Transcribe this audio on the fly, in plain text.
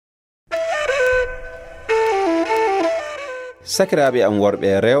Sakiraaɓe am worɓe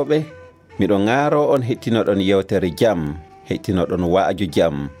e rewɓe, miɗo ŋaaro on hettinoɗon yewtere jam, hettinoɗon wa'aju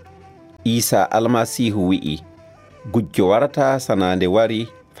jam. Isa almasihu wi'i, gujjo warata sanande wari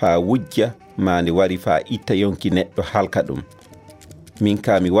fa wujja, mande wari fa itta yonki neɗɗo halka ɗum. Min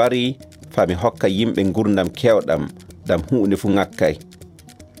ka mi wari fa mi hokka yimɓe gurdam kewɗam dam hunde fu ŋakkay.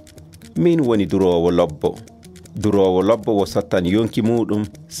 Min woni durowo lobbo wo sottan yonki muɗum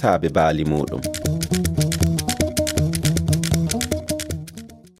saabe baali muɗum.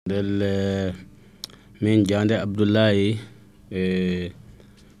 Min Jande Abdullahi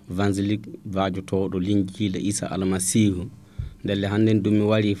évangélique waajotoɗo linjiiɗo Isa almasihu ndelle hande ɗum mi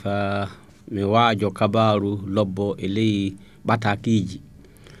wari fa mi waajo kabaru lobbo e ley ɓatakiji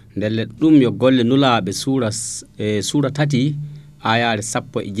ndelle ɗum yo golle nulaɓe sura 3 ayare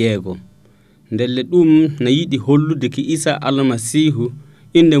 16 ndelle ɗum na yiɗi hollude ki Isa almasihu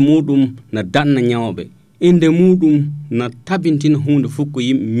inde muɗum na danna nyawɓe, inde muɗum na tabintina hunde fu ko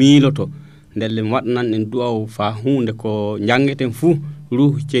yimɓe miiloto. Ndelle mi waɗanan en du'aw fa hunde ko jangeten fu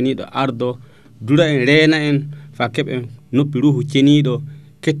ruhu ceniɗo ardo dura en reena en fa keɓen noppi ruhu ceniɗo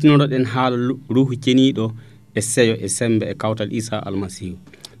kettinoroɗen haala ruhu ceniɗo e seyo e sembe e kawtal Isa almasihu.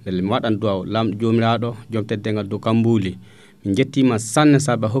 Ndelle mi waɗan du'aw lamɗo jomiraɗo joom teddengal dow kambuli min jettima sanne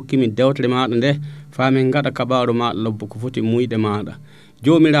saaba hokkimi dewtere maɗa nde fa min gaɗa kabaru maɗa lobbo ko foti muyɗe maɗa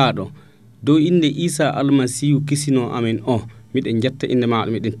jomiraɗo dow inde Isa almasihu kisino amin o miɗen jetta inde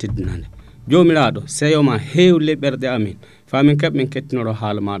maɗa miɗen teddinande jomiraɗo seyo ma hewle ɓerɗe amin famin keɓmin kettinoro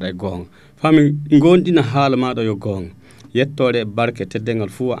haala maɗa e gonga famin gondina haala maɗa yo gonga yettore e barke teddengal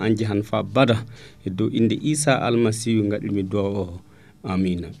fu anji han fa bada e dow inde Isa almasihu gaɗirmi du'a o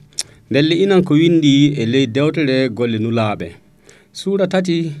amina. Ndelle inan ko windi e ley dewtere golle nulaɓe sura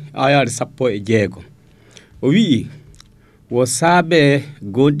 3 ayare 16 o wi'i wo saabe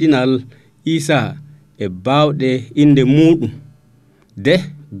gondinal Isa e bawɗe inde muɗum de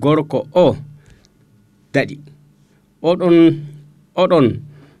gorko o daɗi oɗon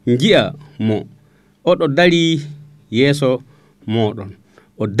jiya mo oɗo dari yeeso moɗon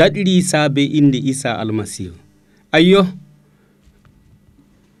o daɗiri saabe inde Isa almasihu ayyo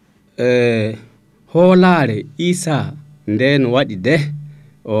hoolare Isa nden waɗi de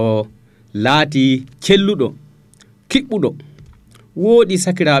o laati celluɗo kiɓɓuɗo woodi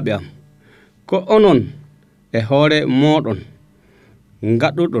sakiraɓe am ko onon e hoore moɗon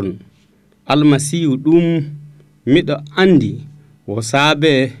gaɗuɗon almasihu ɗum miɗo andi wo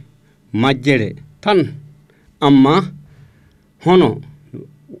saabe majjere tan amma hono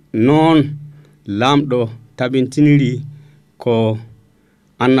noon lamɗo tabintiniri ko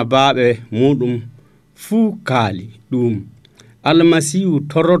annabaɓe muɗum fuu kaali ɗum almasihu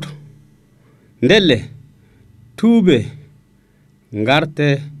toroto ndelle tuube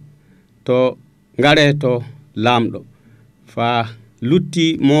ngare to lamɗo fa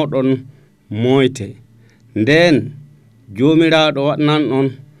lutti moɗon moyte nden jomiraɗo waɗanan on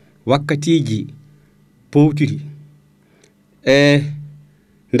wakkatiji powtiri e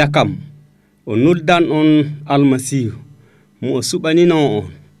ndakam o noddan on almasihu mo o suɓanino on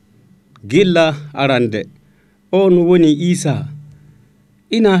gilla arande on woni Isa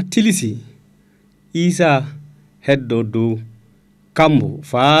ina tilisi Isa heddo dow kambo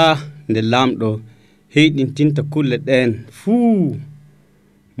faa nde lamɗo heyɗintinta kulle ɗen fuu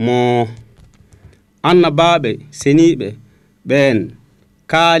mo annabaɓe seniɓe ɓen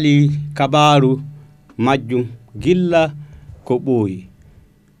kaali kabaru majjum gilla ko ɓooyi.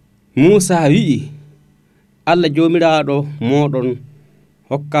 Musa wi'i Allah jomiraɗo moɗon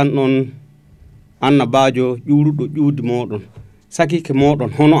hokkan on annabajo ƴuruɗo ƴuudi moɗon sakike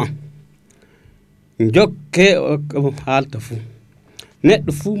moɗon hono am jokke o haalta fu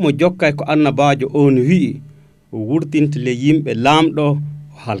neɗɗo fu mo jokkay ko annabajo on wi'i o wurtinta le yimɓe lamɗo o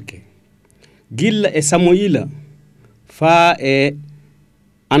halke gilla e Samuila faa e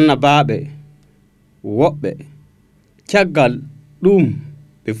annabaɓe woɓɓe caggal ɗum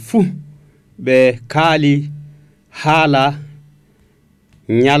ɓe fu ɓe kaali haala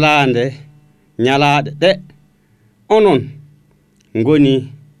nyalaɗe ɗe onon ngoni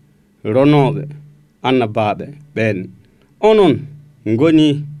ronoɓe annabaɓe ɓen onon ngoni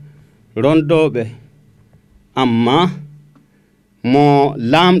rondoɓe amma mo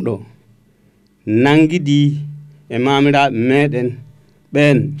lamɗo nangidi e mamiraɓe meɗen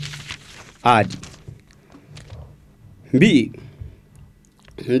ɓen aadi mbi'i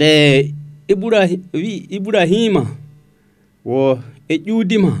nde Ibrahima wo e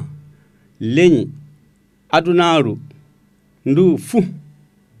ƴuudima leñi adunaru ndu fu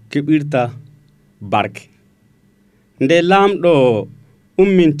keɓirta barke nde lamɗo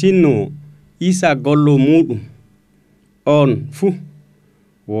ummintinno Isa gollo muɗum on fuu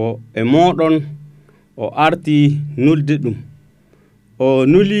wo e moɗon o arti nulde ɗum o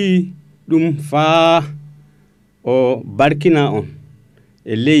nuli ɗum faa o barkina on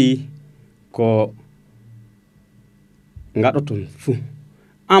e ley ko gaɗoton fuu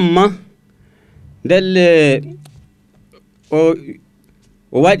amma ndelle o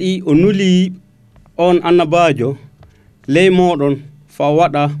waɗi o nuli on annabajo ley moɗon fa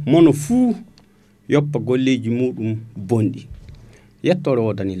waɗa mono fuu yoppa golleji muɗum bonɗi yettore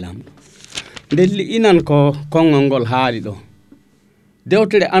wodani lamɗo ndelli inan ko konngol ngol haali ɗo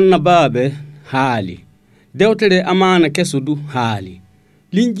dewtere annabaɓe haali dewtere amana kesudu haali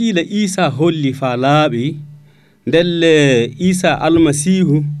linjiila isa holli fa laaɓi ndelle isa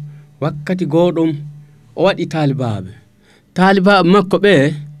almasihu wakkati goɗom o waɗi taalibaɓe makko ɓe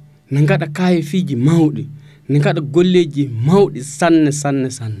ne gaɗa kayifiji mawɗi ne gaɗa golleji mawɗi sanne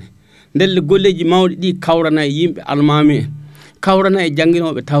ndelle golleji mawɗi ɗi kawrana e yimɓe almami en kawrana e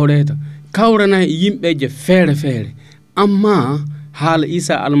jannginoɓe tawreta kawrana e yimɓeje feere amma haala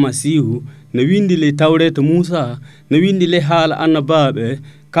isa almasihu ne windi ley tawreta Musa ne windi ley haala annabaɓe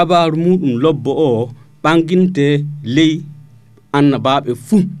kabaru muɗum lobbo o ɓanginte ley annabaɓe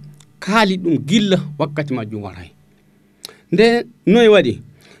fuu kaali ɗum gilla wakkati majjum waray nde noye waɗi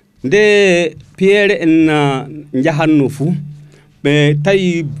nde Pierre en jahanno fuu ɓe tawi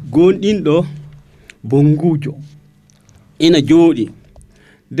gonɗinɗo bongujo ina jooɗi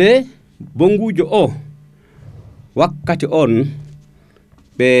de bongujo o wakkati on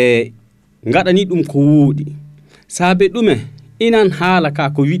ɓe gaɗani ɗum ko wuuɗi saabe ɗume inan haala ka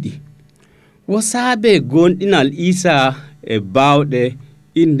ko wiɗi wo saabe gonɗinal isa e bawɗe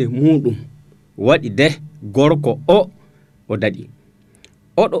inde muɗum waɗi de gorko o daɗi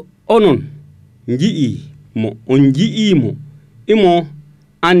onon ji'i mo on ji'imo imo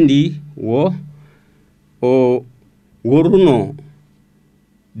andi wo o worruno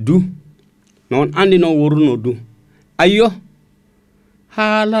du non andi no worruno du ayyo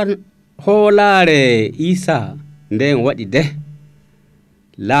haala hoolare isa nden waɗi de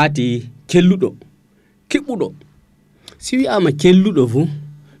laati kelluɗo kiɓɓuɗo si wi'ama kelluɗo fuu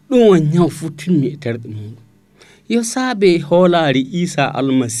ɗum won ñaw fuu timmi e terɗe muɗum yo saabe hoolare isa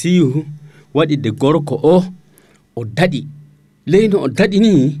almasihu waɗi de gorko o daɗi leyno o daɗi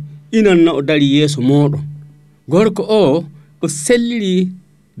ni inanna o dari yeeso moɗon gorko o selliri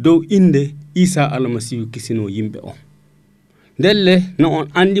dow inde isa almasihu kisino yimɓe on ndelle no on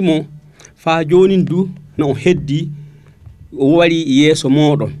andi mo faa jonin du no o heddi o wari yeeso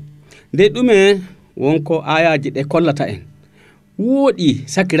moɗon nde ɗume wonko ayaji ɗe kollata en woɗi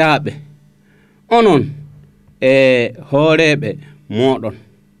sakiraɓe onon e hooreɓe moɗon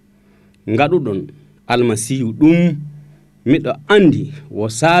gaɗuɗon almasihu ɗum miɗo andi wo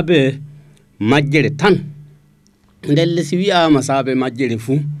saabe majjere tan ndelle si wi'ama saabe majjere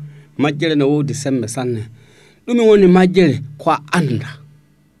fuu majjere ne wodi sembe sanne ɗumi woni majjere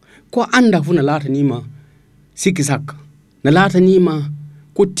ko anda fuu ne laatanima sikki sakka ne laatanima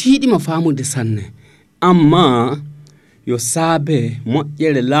ko tiiɗima faamude sanne amma yo saabe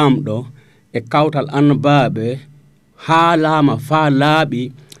moƴƴere laamɗo e kawtal annabaɓe haalama faa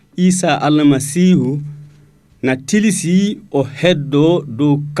laaɓi isa almasihu na tilisi o heddo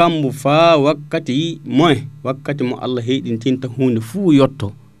dow kambu faa wakkati mo Allah heyɗintinta hunde fuu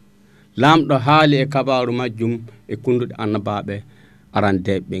yotto laamɗo haali e kabaru majjum e kunduɗe annabaɓe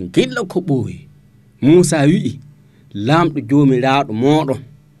arandeɓe ɓen gilla ko ɓooyi Musa wi'i laamɗo jomiraɗo moɗon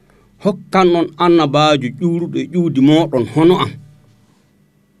hokkan non annabajo ƴuuruɗo e ƴuudi moɗon hono am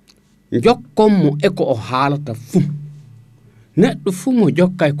jokkonmo e ko o haalata fuu neɗɗo fuu mo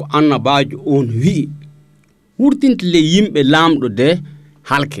jokkay ko annabajo on wi'i wurtinta le yimɓe laamɗo de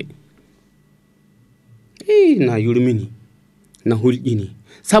halke na yurmini na hulƴini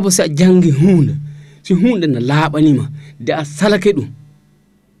sabu si a jangi hunde si hunde na laaɓanima de a salake ɗum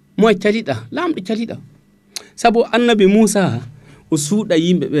moye caliɗa laamɗo caliɗa sabu annabi Musa o suuɗa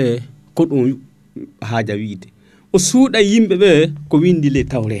yimɓe ɓe ko ɗum haaja wiide o suuɗa yimɓe ɓe ko windi le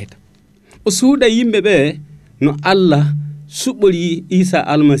tawreta o suuɗa yimɓe ɓe no Allah suɓori isa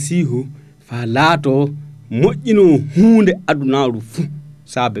almasihu fa laato moƴƴino hunde adunaru fuu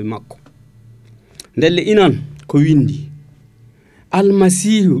saabe makko ndelle inan ko windi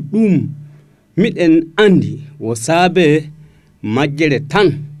almasihu ɗum miɗen andi wo saabe majjere tan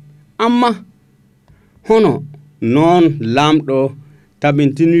amma hono noon laamɗo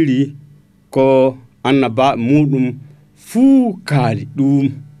tabintiniri ko annaba muɗum fuu kaali ɗum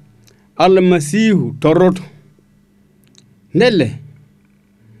almasihu torroto ndelle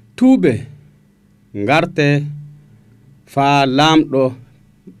tuuɓe ngarte faa laamɗo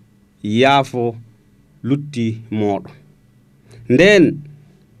yaafo lutti moɗon nden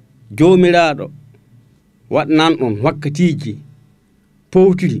jomiraɗo waɗnan on wakkatiji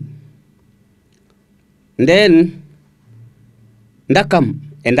powtiri nden dakam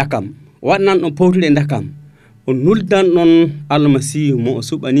waɗnan ɗon powtiri e dakam o nuldan ɗon almasihu mo o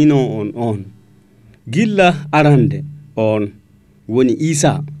suɓanino on gilla arande on woni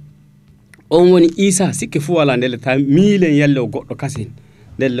Isa. On woni Isa sikke fu wala ndelle ta miilen yalle o goɗɗo kasin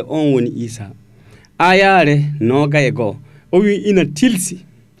ndelle on woni Isa. Ayare 21 o wi ina tilsi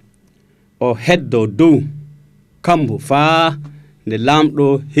o heddo dow kambo faa nde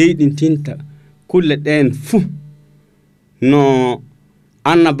lamɗo heyɗintinta kulle ɗen fuu no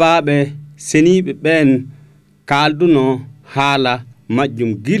annabaɓe seniɓe ɓen kalduno haala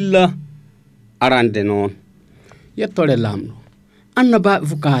majjum gilla arande noon. Yettore lamɗo annabaɓe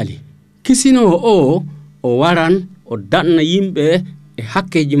fu kaali kisinowo o waran o danna yimɓe e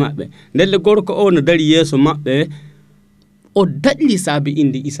hakkeji maɓɓe ndelle gorko o no dari yeeso maɓɓe o daɗiri saabi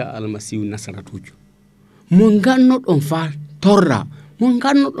inde Isa almasihu nasaratujo mo gannoɗon fa torra mo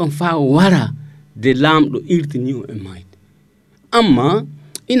gannoɗon fa wara de lamɗo irtini o e mayde amma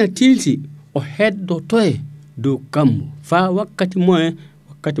ina tilsi o heddotoye dow kammo fa wakkati moye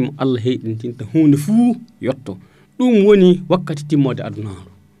wakkati mo Allah heyɗintinta hunde fuu yotto ɗum woni wakkati timmode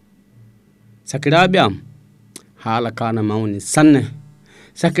adunaru. Sakiraɓe am haala kana mawni sanne.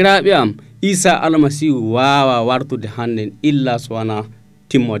 Sakiraɓe am Isa almasihu wawa wartude hande illa so wana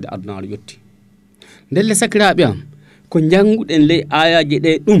timmode adunaru yotti. Ndelle sakiraɓe am ko janguɗen ley ayaji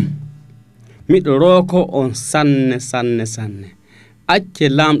ɗe ɗum miɗo roko on sanne acce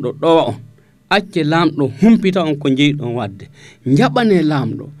lamɗo ɗowa on acce lamɗo humpita on ko jeyɗon wadde jaɓane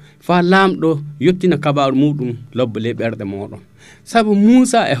lamɗo fa lamɗo yottina kabaru muɗum lobbo ley ɓerɗe moɗon sabu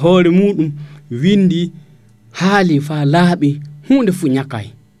Musa e hoore muɗum windi haali fa laaɓi hunde fu ñakay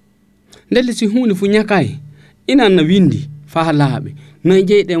ndelle si hunde fu ñakay inan no windi fa laaɓi noy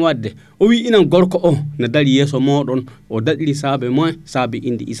jeyɗen wadde o wi inan gorko o no dari yeeso moɗon o daɗiri saabe moy saabi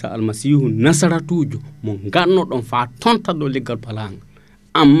inde Isa almasihu nasaratujo mo gannoɗon fa tonta do leggal palanga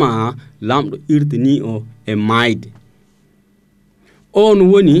amma lamɗo irtini o e mayde on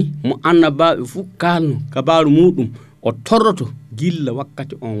woni mo annabaɓe fu kalno kabaru muɗum o torroto gilla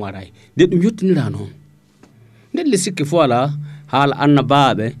wakkati on waray de ɗum yottinira noon ndelle sikki fu ala haala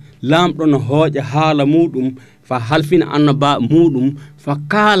annabaɓe lamɗo no hooƴa haala muɗum fa halfina annabaɓe muɗum fa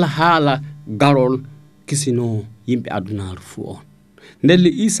kaala haala garol kisino yimɓe adunaru fu on ndelle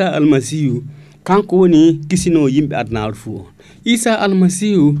Isa almasihu kanko woni kisino yimɓe adunaru fu on Isa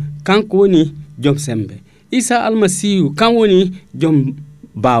almasihu kanko woni joom sembe Isa almasihu kan woni joom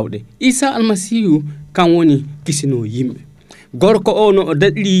bawɗe Isa almasihu kan woni kisino yimɓe gorko o no o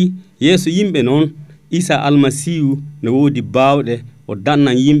daɗiri yeeso yimɓe noon Isa almasihu no woodi bawɗe o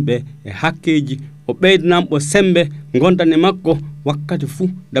dannan yimɓe e hakkeji o ɓeydanamɓe sembe gondane makko wakkati fu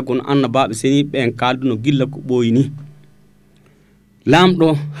dago no annabaɓe seniɓe en kalduno gilla ko ɓooyi ni lamɗo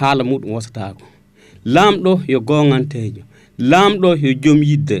haala muɗum wasatako lamɗo yo gongantejo lamɗo yo joom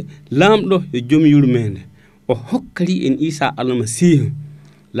yidde lamɗo yo joom yurmede o hokkari en Isa almasihu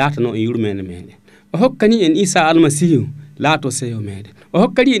latano en yurmede meɗen o hokkani en Isa almasihu laato seyo meɗen o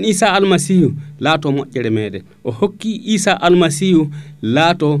hokkari en Isa almasihu laato moƴƴere meɗen o hokki Isa almasihu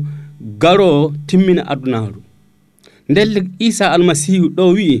laato garo timmina adunaru ndelle Isa almasihu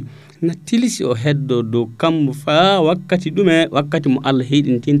ɗo wi na tilisi o heddo dow kammo fa wakkati ɗume wakkati mo Allah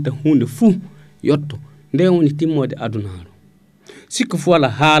heyɗintinta hunde fuu yotto nde woni timmode adunaru sikko fu wala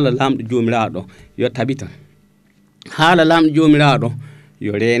haala lamɗo jomiraɗo yo tabita haala lamɗo jomiraɗo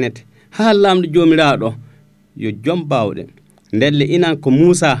yo renete haala lamɗo jomiraɗo yo joom bawɗe ndelle inan ko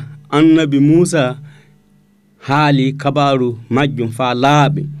Musa annabi Musa haali kabaru majjum fa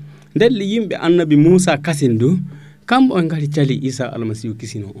laaɓi ndelle yimɓe annabi Musa kasindu kamɓe on ngari cali Isa almasihu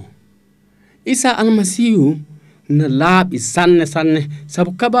kisino o Isa almasihu no laaɓi sanne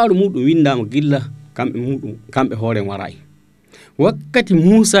sabu kabaru muɗum windama gilla kamɓe hooren waray wakkati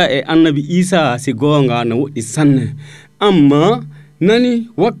Musa e annabi Isa si gonga no woɗɗi sanne amma nani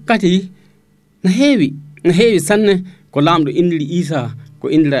wakkati no heewi sanne ko lamɗo indiri Isa ko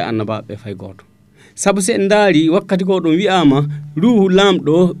indira e annabaɓe fay goto sabu se en daari wakkati ko ɗum wi'ama ruhu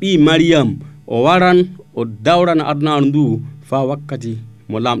lamɗo ɓi Maryam o waran o dawrana adunaru ndu fa wakkati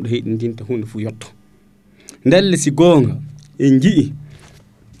mo lamɗo heyɗintinta hunde fu yotto ndelle si gonga en jii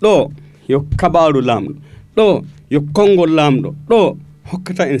ɗo yo kabaru lamɗo ɗo yo konngol lamɗo ɗo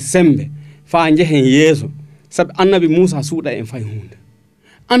hokkata en sembe fa jehen yeeso sabu annabi Musa suuɗa en fay hunde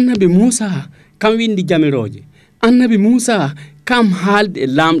annabi Musa kam windi jamiroje annabi Musa kam haalde e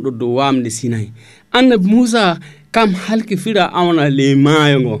lamɗo dow wamde Sinay annabi Musa kam halki fira awna le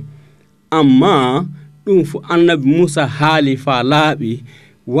maayo ngo amma ɗum fu annabi Musa haali fa laaɓi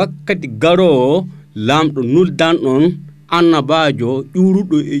wakkati garoo lamɗo nuldanɗon annabajo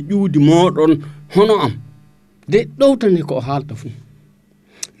ƴuruɗo e ƴuudi moɗon hono am de ɗowtani ko haalta fu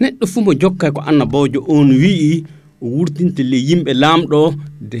neɗɗo fu mo jokkay ko annabajo on wi'i o wurtinta le yimɓe lamɗo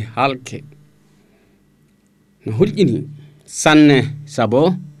de halke no hulƴini sanne sabo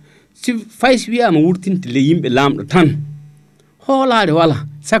si fays wiyama wurtinta le yimɓe lamɗo tan hoolare wala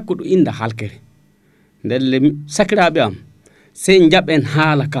sakko ɗo inda halkere ndelle sakiraɓe am sey jaɓen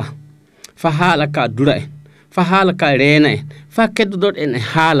haala ka fa haala ka dura en fa haala ka reena en fa keddoɗen e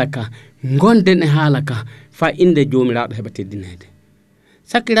haala ka gonden e haala ka fa inde jomiraɗo heɓa teddinede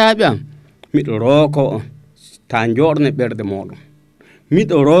sakiraɓe am miɗo rooko on ta jorne ɓerde moɗon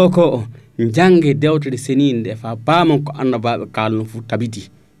miɗo rooko on jange dewtere seninde fa bamon ko annabaɓe kalno fu tabiti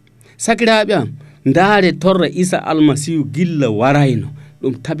sakiraɓe am ndaare torra Isa almasihu gilla warayno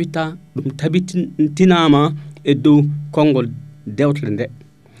ɗum tabitinama e dow konngol dewtere nde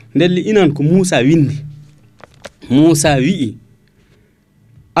ndelle inan ko Musa windi Musa wi'i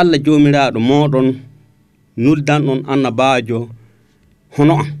Allah jomiraɗo moɗon nuldanɗon annabajo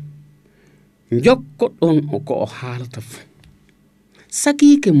hono am jokkoɗon ko o haalata fu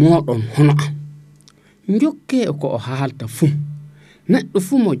sakike moɗon hono am jokke ko o haalta fu neɗɗo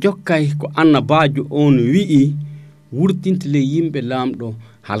fu mo jokkay ko annabajo on wi'i wurtinta le yimɓe lamɗo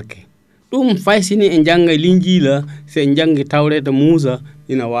halke ɗum faysini e jangga linjila se en jangi tawreta Musa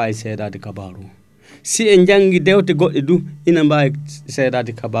ina wawi seedade kabaru si en jangi dewte goɗɗe du ina mbawi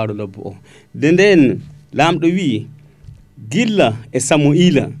seedade kabaru lobbo o de nden lamɗo wi'i gilla e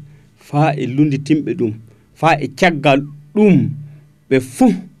Samuila fa e lundi timɓe ɗum fa e caggal ɗum ɓe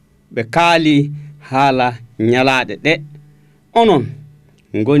fuu ɓe kaali haala nyalaɗe ɗe onon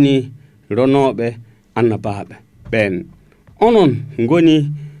ngoni ronoɓe annabaɓe ɓen onon ngoni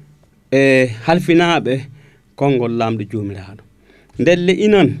halfinaɓe konngol lamɗo jomiraɗo ndelle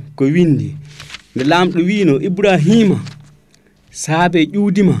inan ko windi nde lamɗo wino Ibrahima saabe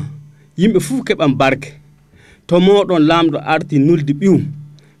ƴuudima yimɓe fuu keɓan barke to moɗon lamɗo arti nulde ɓiwum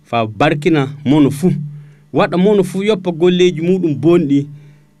fa barkina mono fuu waɗa mono fuu yoppa golleji muɗum bonɗi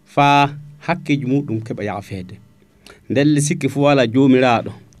fa hakkeji muɗum keɓa yaafede ndelle sikki fu wala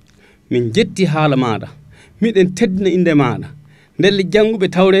jomiraɗo min jetti haala maɗa miɗen teddina inde maɗa ndelle janguɓe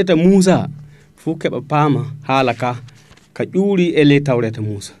tawreta Musa fu keɓa paama haala ka ƴuuri e ley tawreta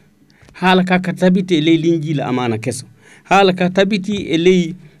Musa haala ka tabiti e ley linjila amana keso haala ka tabiti e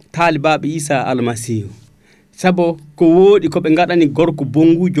ley taalibaɓe Isa almasihu sabo ko woɗi koɓe gaɗani gorko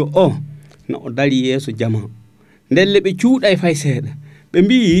bongujo o no o dari yeeso jama ndelle ɓe cuuɗay fay seeɗa ɓe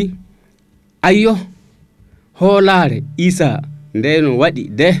mbi ayyo hoolare Isa ndeno waɗi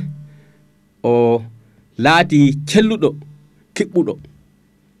de o laati celluɗo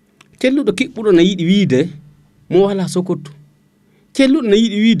kiɓɓuɗo no yiɗi wiide mo wala sokottu celluɗo no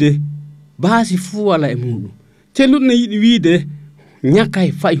yiɗi wiide baasi fuu wala e muɗum celluɗo no yiɗi wiide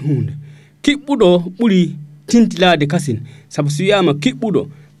ñakay fay hunde kiɓɓuɗo ɓuri tintilade kasin sabu so wiyama kiɓɓuɗo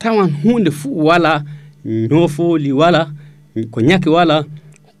tawan hunde fuu wala ñofooli wala ko ñaki wala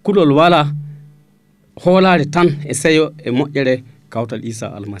kulol wala hoolare tan e seyo e moƴƴere kawtal Isa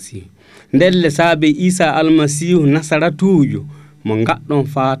almasihu ndelle saabe Isa almasihu nasaratujo mo gaɗɗon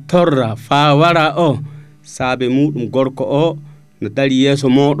fa torra fa wara o saabe muɗum gorko o no dari yeeso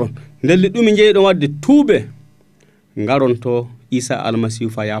moɗon ndelle ɗumi jeyɗon wadde tuuɓe garonto Isa almasihu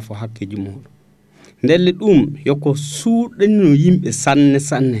fa yaafo hakkeji moɗon ndelle ɗum yoko suuɗanino yimɓe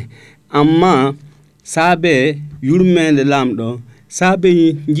sanne amma saabe yurmede lamɗo saabe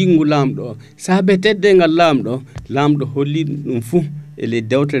jingu lamɗo saabe teddengal lamɗo holli ɗum fuu e ley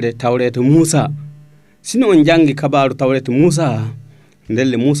dewtere tawreta Musa sino on jangi kabaru tawreta Musa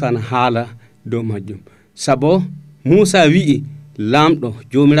ndelle Musa na haala dow majjum sabo Musa wi'i lamɗo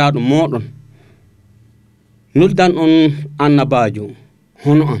jomiraɗo moɗon nuldan on annabajo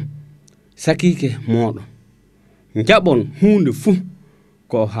hono am sakike moɗon jaɓon hunde fuu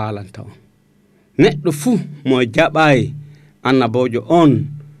ko haalanta on neɗɗo fuu mo jaɓayi annabojo on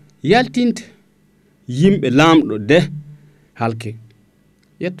yaltinte yimɓe lamɗo de halke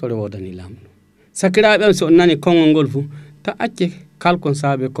yettore wodani lamɗo sakiraɓe am so on nani konngol ngol fuu ta acce kalkon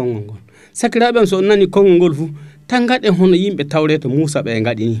saabe konngol ngol sakiraɓe am so on nani konngol ngol fuu ta gaɗen hono yimɓe tawreta Musa ɓe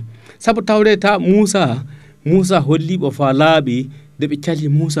gaɗi ni sabu tawreta Musa holliɓo fa laaɓi de ɓe cali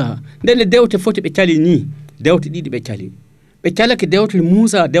Musa ndelle dewte foti ɓe cali ni dewte ɗiɗi ɓe calake dewtere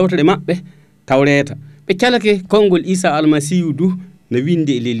Musa dewtere maɓɓe tawreta ɓe calake konngol Isa almasihu du no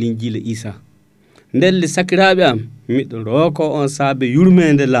windi e ley linjila Isa ndelle sakiraɓe am miɗo rooko on saabe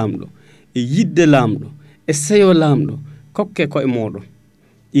yurmede lamɗo e yidde lamɗo e seyo lamɗo kokke koye moɗon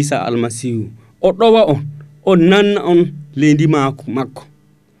Isa almasihu o ɗowa on o nanna on leydi makko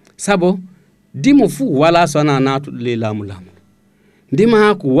sabo dimo fuu wala sona natuɗo ley laamu lamɗo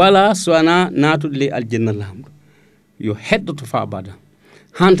ndimako wala sona natuɗo ley aljanna lamɗo yo heddoto fa bada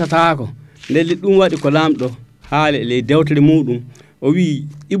hantatako ndelle ɗum waɗi ko lamɗo haali e ley dewtere muɗum o wi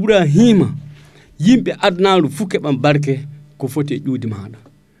Ibrahima yimɓe adnaru fuu keɓan barke ko foti e ƴuudi maɗa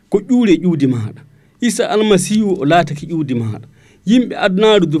ko ƴuuri e ƴuudi maɗa Isa almasihu o laataki ƴuudi maɗa yimɓe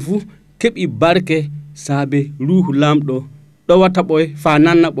adnaru du fuu keɓi barke saabe ruhu lamɗo ɗowata ɓoye fa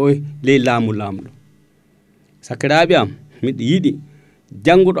nanna ɓoye ley laamu lamɗo sakiraɓe am miɗo yiɗi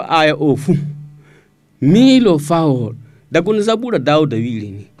jannguɗo aya o fuu miilo fawol daguno zabura dawda wiiri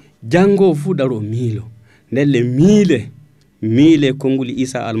ni janngo fuu daro miilo ndelle miile konnguli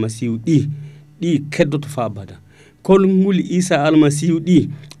Isa almasihu ɗi keddoto fa abada konnguli Isa almasihu ɗi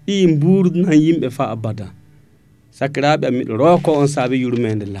mburna yimɓe fa abada sakiraɓe am miɗo roko on saabe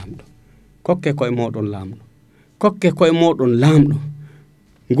yurmede lamɗo kokke koye moɗon lamɗo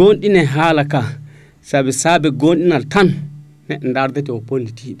gonɗine haala ka saabe gonɗinal tan neɗɗo dardete o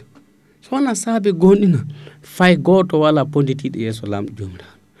ponditiɗo sowona saabe gonɗinal fay goto wala ponditiɗo yeeso lamɗo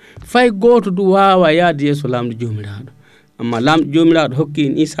jomiraɗo fay goto du wawa yaade yeeso lamɗo jomiraɗo amma lamɗo jomiraɗo hokki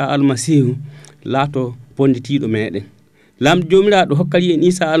en Isa almasihu laato ponditiɗo meɗen lamɗo jomiraɗo hokkari en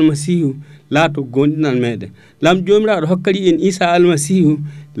Isa almasihu laato gonɗinal meɗen lamɗo jomiraɗo hokkari en Isa almasihu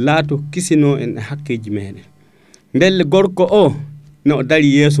laato kisino en e hakkeji meɗen ndelle gorko o no o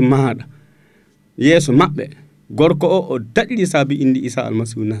dari yeeso maɓɓe gorko o daɗiri saabi indi Isa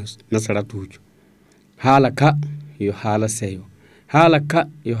almasihu nasaratujo haala ka yo haala seyo haala ka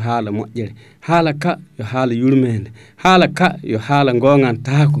yo haala moƴƴere haala ka yo haala yurmede haala ka yo haala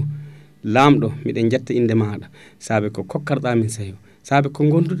gongantako lamɗo miɗen jetta inde maɗa saabe ko kokkarɗa min seyo saabe ko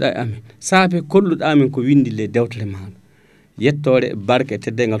gonduɗa e amen saabe kolluɗa min ko windi le dewtere maɗa yettore e barke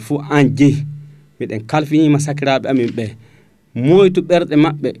teddengal fuu an jeeyi miɗen kalfinima sakiraɓe amin ɓe moytu ɓerɗe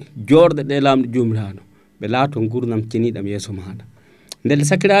maɓɓe jorɗe ɗe lamɗo jomiraɗo ɓe laato gurdam ceniɗam yeeso maɗa ndelle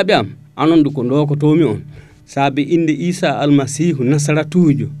sakiraɓe am anon du ko dokotomi on saabe inde Isa almasihu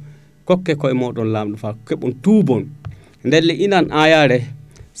nasaratujo kokke koye moɗon lamɗo fa keɓon tuubon ndelle inan ayare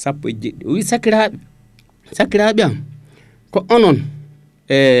 17 o wi sakiraɓe am ko onon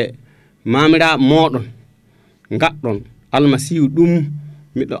e mamiraɓe moɗon gaɗɗon almasihu ɗum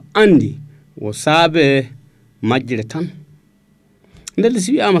miɗo andi wo saabe majjere tan ndelle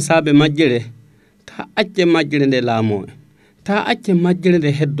si wiyama saabe majjere ta acce majjere nde laamo e ta acce majjere nde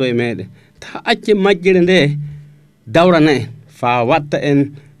heddo e meɗen ta acce majjere nde dawrana en fa watta en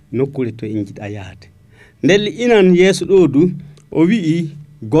nokkure to en jiɗa yaade ndelle inan yeeso ɗo du o wi'i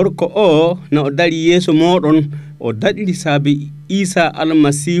gorko o na o dari yeeso moɗon o daɗiri saabi Isa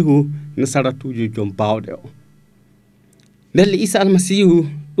almasihu nasaratujo joom bawɗe o ndelle Isa almasihu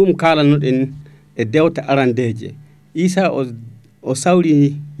ɗum kalanoɗen e dewte arandeje Isa o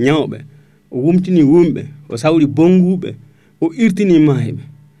sawri ñawɓe o wumtini wumɓe o sawri bonguɓe o irtini maayɓe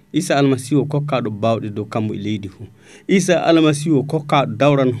Isa almasihu kokkaɗo bawɗe dow kammo e leydi fuu Isa almasihu kokkaɗo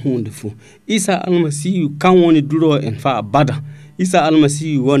dawran hunde fuu Isa almasihu kan woni duro en fa abada Isa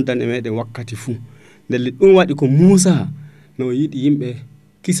almasihu wondan e meɗen wakkati fuu ndelle ɗum waɗi ko Musa no yiɗi yimɓe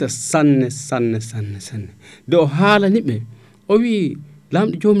kisa sanne nde o haalani ɓe o wi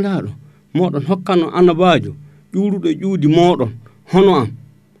lamɗo jomiraɗo moɗon hokkanno annabajo ƴuruɗo e ƴuudi moɗon hono am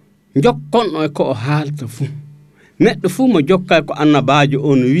jokkonno e ko o haalta fuu neɗɗo fuu mo jokka ko annabajo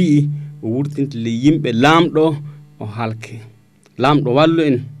on wi'i o wurtinta le yimɓe lamɗo o halke lamɗo wallu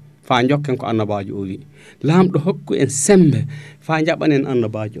en fa jokken ko annabajo o wi'i lamɗo hokku en sembe fa jaɓanen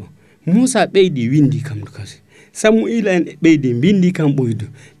annabajo o Musa ɓeydi windi kam kasi Samuila en ɓeydi bindi kam ɓoydu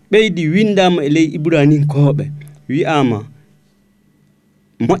ɓeydi windama e ley Ibrahim koɓe wi'ama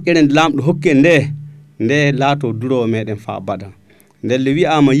moƴƴere nde lamɗo hokki en nde laato durowo meɗen fa bada ndelle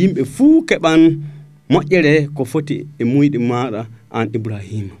wi'ama yimɓe fuu keɓan moƴƴere ko foti e muyɗe maɗa an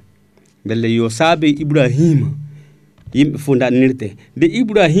Ibrahima ndelle yo saabe Ibrahima yimɓe fuu dannirte nde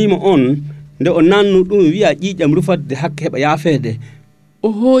Ibrahima on nde o nannu ɗum wi'a ƴiƴam rufadde hakke heɓa yaafede o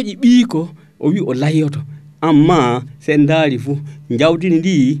hooƴi ɓiiko o wi o layyoto amma sen daari fuu jawdini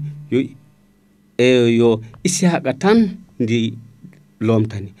ndi yo Ishaqa tan ndi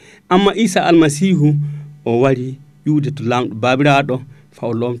lomtani amma Isa almasihu o wari ƴuude to lamɗo babiraɗo fa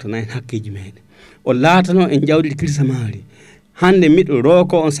o lomtana en hakkeji meɗen o laatano en jawdi kirsa maari hande miɗo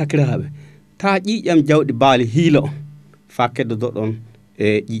roko on sakiraɓe ta ƴiƴam jawɗi baali hiila on fa keddodoɗon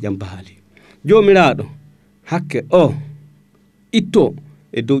e ƴiƴam baali jomiraɗo hakke o itto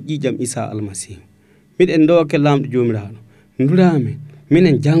e dow ƴiƴam Isa almasihu miɗen doke lamɗo jomiraɗo nduramin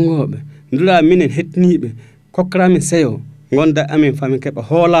minen jangoɓe nduramin minen hettiniɓe kokkaramin seyo gonda amin fa min keɓa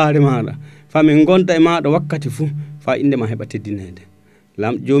hoolaare maɗa fa min gonda e maɗa wakkati fuu fa inde ma heɓa teddinede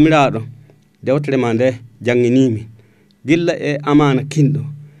lamɗo jomiraɗo dewtere ma nde janginimi gilla e amana kinɗo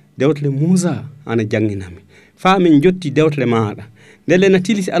dewtere Musa ana janginami fa min jotti dewtere maɗa ndele na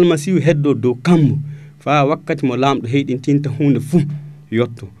tilisi almasihu heddo dow kammu fa wakkati mo lamɗo heyɗintinta hunde fuu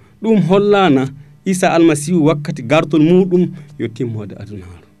yotto ɗum hollana Isa almasihu wakkati gartol muɗum yo timmode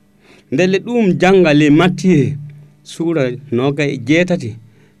adunaru ndele ɗum jangale Mattiye sura 27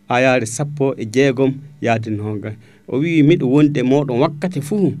 ayare 16 yaade 20 o wi miɗo wonde e moɗon wakkati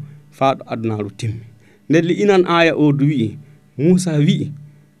fuu faaɗo adunaru timmi ndelle inan aya o du wi Musa wi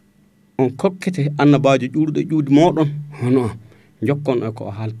on kokkete annabajo ƴurɗo ƴuudi moɗon hono am jokkon e ko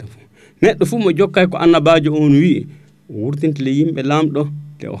o haalta fuu neɗɗo fuu mo jokkay ko annabajo on wi wurtinta le yimɓe lamɗo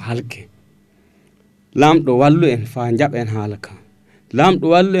te o halke lamɗo wallu en fa jaɓen haala ka lamɗo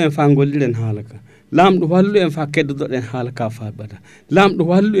wallu en fa golliren haala ka lamɗo wallu en fa keddoɗen haala ka fa bada lamɗo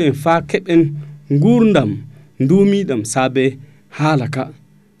wallu en fa keɓen gurdam ndumiɗam saabe haala ka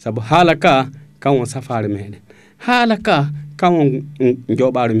sabu haala ka kan won safare meɗen haala ka kan won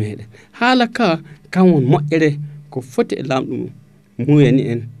joɓaru meɗen haala ka kan won moƴƴere ko foti e lamɗo muyani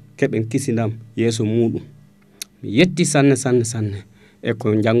en keɓen kisindam yeeso muɗum mi yetti sanne e ko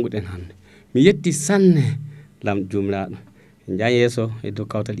janguɗen hande mi yetti sanne lamɗo jomiraɗo jan yeeso e dow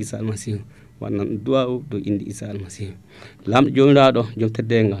kawtal Isa almasihu wannan duwa dow indi Isa almasihu lamɗo jomiraɗo joom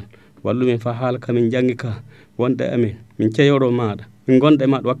teddengal wallu min fa haala ka min jangi ka wonda e amin min ceyoro maɗa min gonda e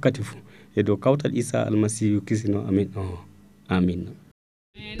maɗa wakkati fuu e dow kawtal Isa almasihu kisino amin o amin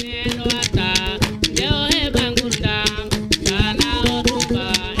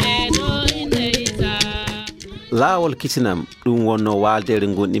laawol kisinam ɗum wonno waaldere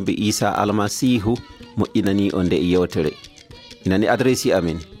gonɗinɓe Isa almasihu moƴƴinani on nde e yewtere inani adresse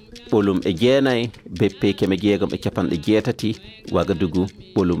amin ɓolum e jeenayi beppe 680 Wagadugu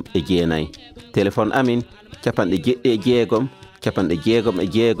ɓolum e jeenayi téléphone amin 76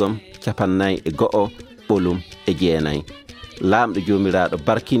 66 41 ɓolum e jeenayi lamɗo jomiraɗo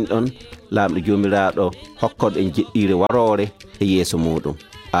barkinɗon lamɗo jomiraɗo hokkoɗo en jeɗɗire warore e yeeso muɗum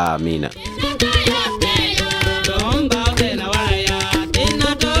amina.